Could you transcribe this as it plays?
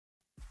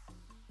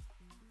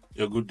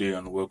Yeah, good day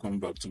and welcome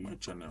back to my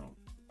channel.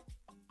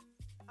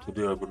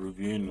 Today I'll be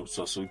reviewing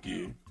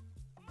Osasogie.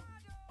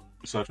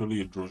 It's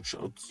actually a drone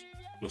shot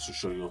just to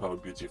show you how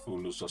beautiful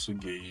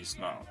Osasogie is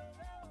now.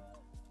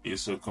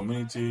 It's a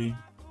community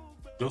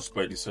just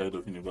by the side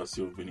of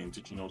University of Benin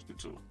Teaching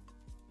Hospital.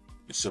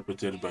 It's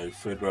separated by a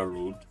federal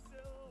road,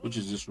 which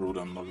is this road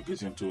I'm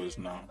navigating towards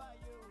now.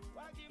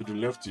 To the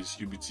left is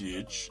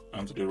UBTH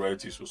and to the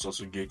right is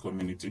Osasogie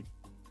community.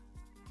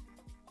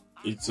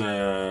 It's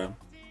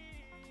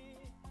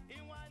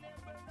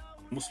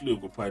mostly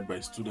occupied by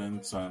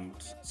students and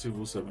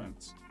civil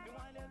servants.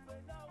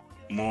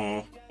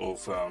 More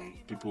of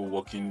people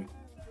working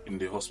in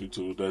the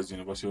hospital, that's the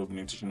University of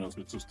Benin Teaching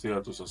Hospital, stay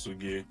at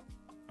Osasogie,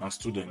 and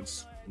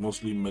students,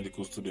 mostly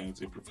medical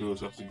students, they prefer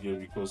Osasogie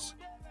because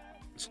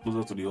it's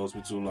closer to the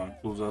hospital and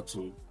closer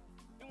to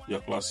their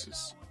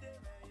classes.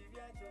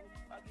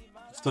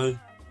 After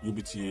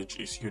UBTH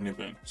is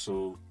Uniben.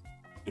 So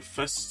the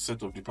first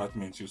set of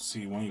departments you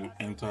see when you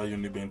enter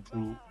Uniben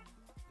through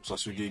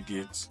Osasogie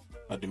gate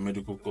are the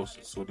medical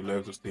courses, so they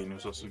like to stay in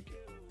Osasogie.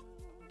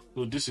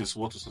 So this is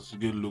what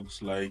Osasogie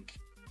looks like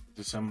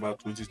December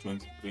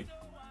 2023. You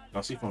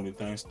can see from the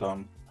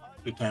timestamp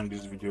the time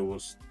this video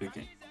was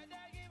taken.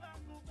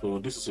 So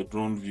this is a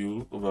drone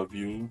view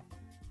overview.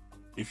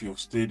 If you've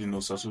stayed in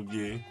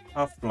Osasogie,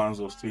 have plans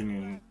of staying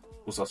in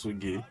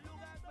Osasogie,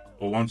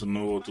 or want to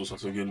know what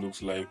Osasogie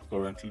looks like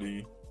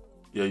currently,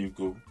 here you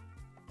go.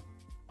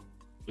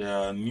 There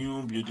are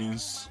new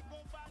buildings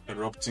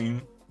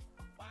erupting,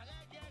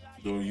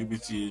 though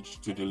UBTH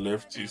to the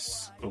left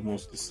is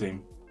almost the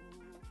same.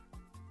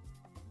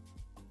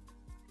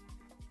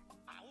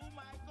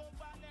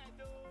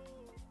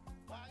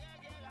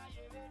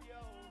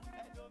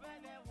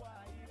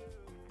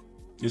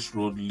 This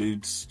road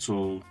leads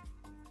to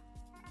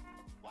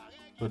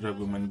Federal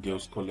Government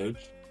Girls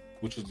College,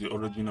 which is the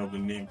origin of the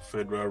name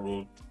Federal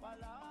Road.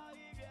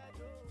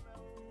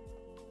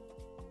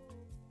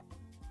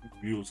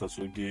 Views as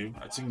we gave.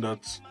 I think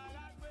that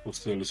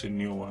hostel is a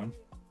new one.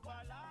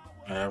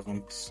 I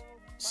haven't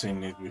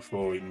seen it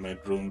before in my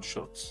drone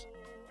shots.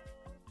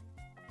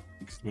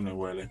 It's been a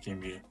while I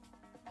came here.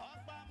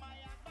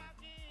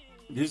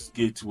 This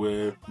gate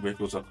where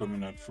vehicles are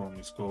coming out from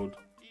is called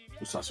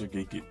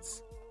Osasogie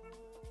Gate.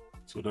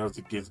 So that's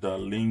the gate that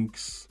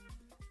links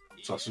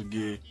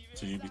Osasogie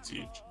to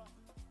UBTH.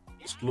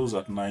 It's closed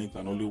at night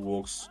and only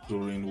works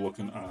during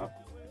working hours.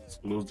 It's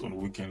closed on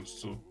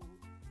weekends too.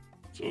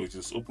 So it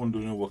is open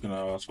during working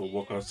hours for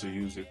workers to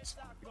use it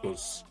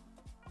because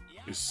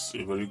it's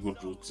a very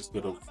good route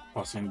instead of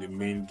passing the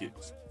main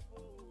gate.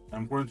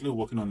 I'm currently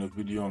working on a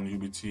video on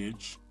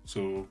UBTH,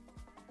 so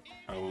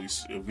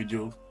it's a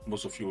video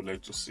most of you would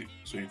like to see.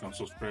 So you can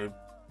subscribe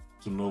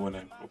to know when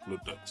I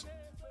upload that.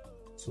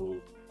 So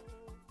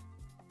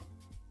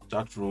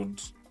that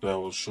road that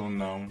was shown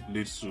now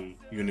leads to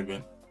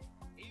Uniben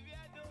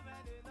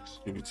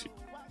UBT.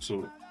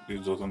 So this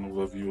is just an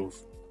overview of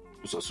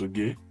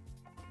Osasogie.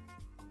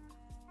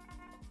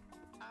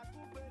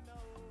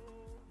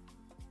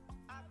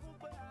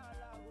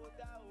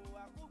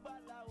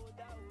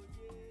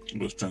 I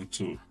was trying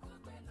to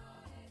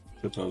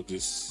set out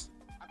this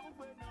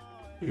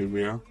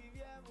area.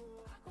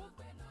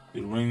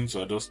 The rains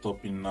are just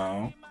stopping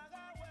now.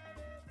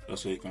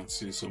 That's why you can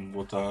see some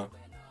water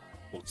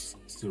but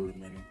still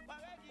remaining.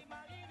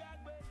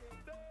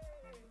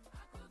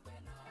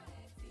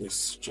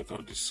 Let's check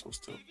out this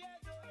hostel.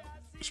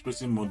 It's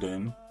pretty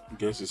modern. I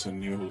guess it's a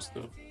new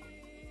hostel.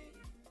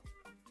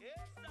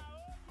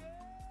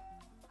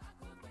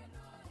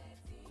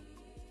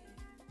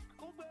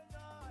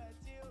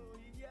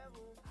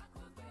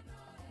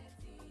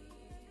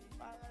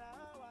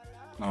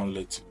 Now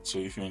so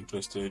if you're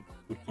interested,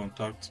 you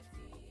contact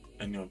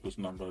any of those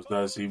numbers.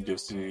 That's if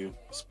there's still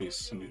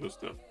space in the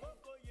hostel.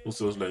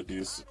 Hostels like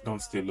this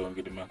don't stay long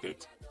in the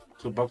market.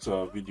 So back to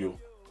our video.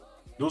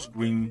 Those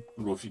green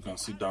roof you can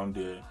see down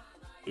there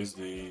is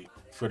the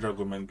Federal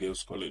Government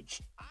Girls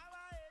College.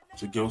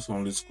 It's a girls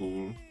only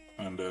school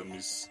and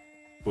it's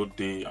both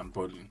day and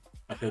boarding.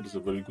 I heard it's a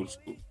very good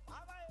school.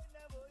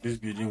 This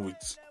building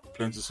with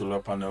plenty solar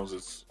panels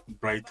is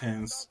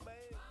Brightens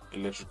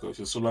Electrical. It's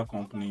a solar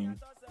company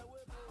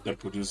that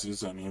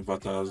produces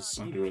inverters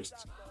and the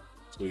rest.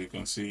 So you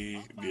can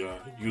see they are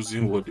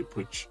using what they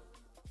preach.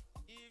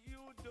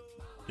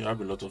 They have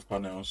a lot of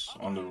panels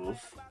on the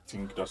roof. I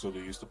think that's what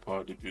they use to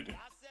power the building.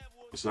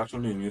 It's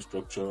actually a new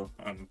structure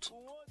and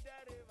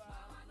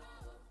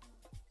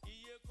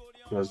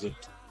that's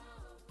it.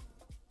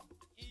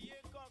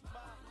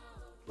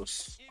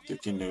 Just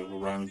taking a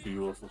round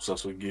view of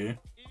Osasogie.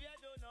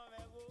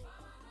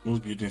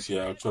 Most buildings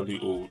here are actually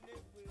old.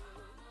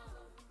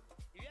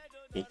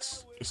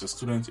 It's a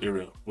student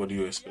area. What do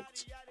you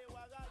expect?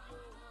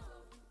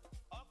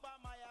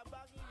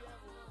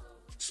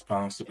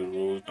 Spans to the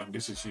road, and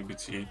this is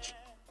UBTH.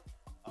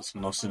 It's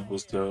nursing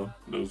hostel,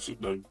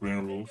 the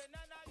green roof,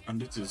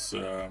 and this is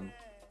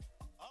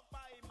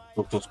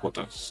doctor's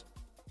quarters.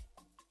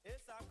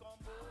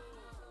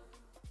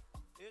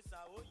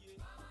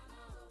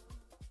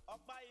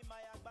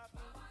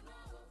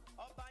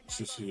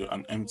 You see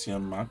an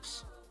MTN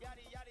Max.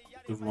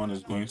 Everyone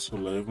is going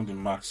solar. Even the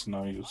Max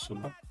now use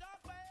solar.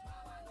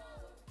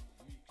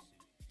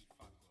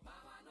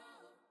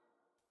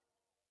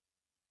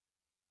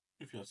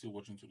 If you are still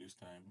watching to this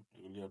time,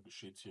 I really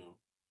appreciate your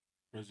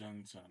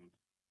presence and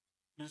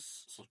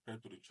please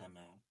subscribe to the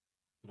channel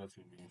so that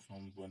you'll be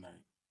informed when I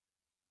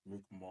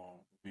make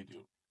more video.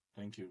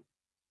 Thank you.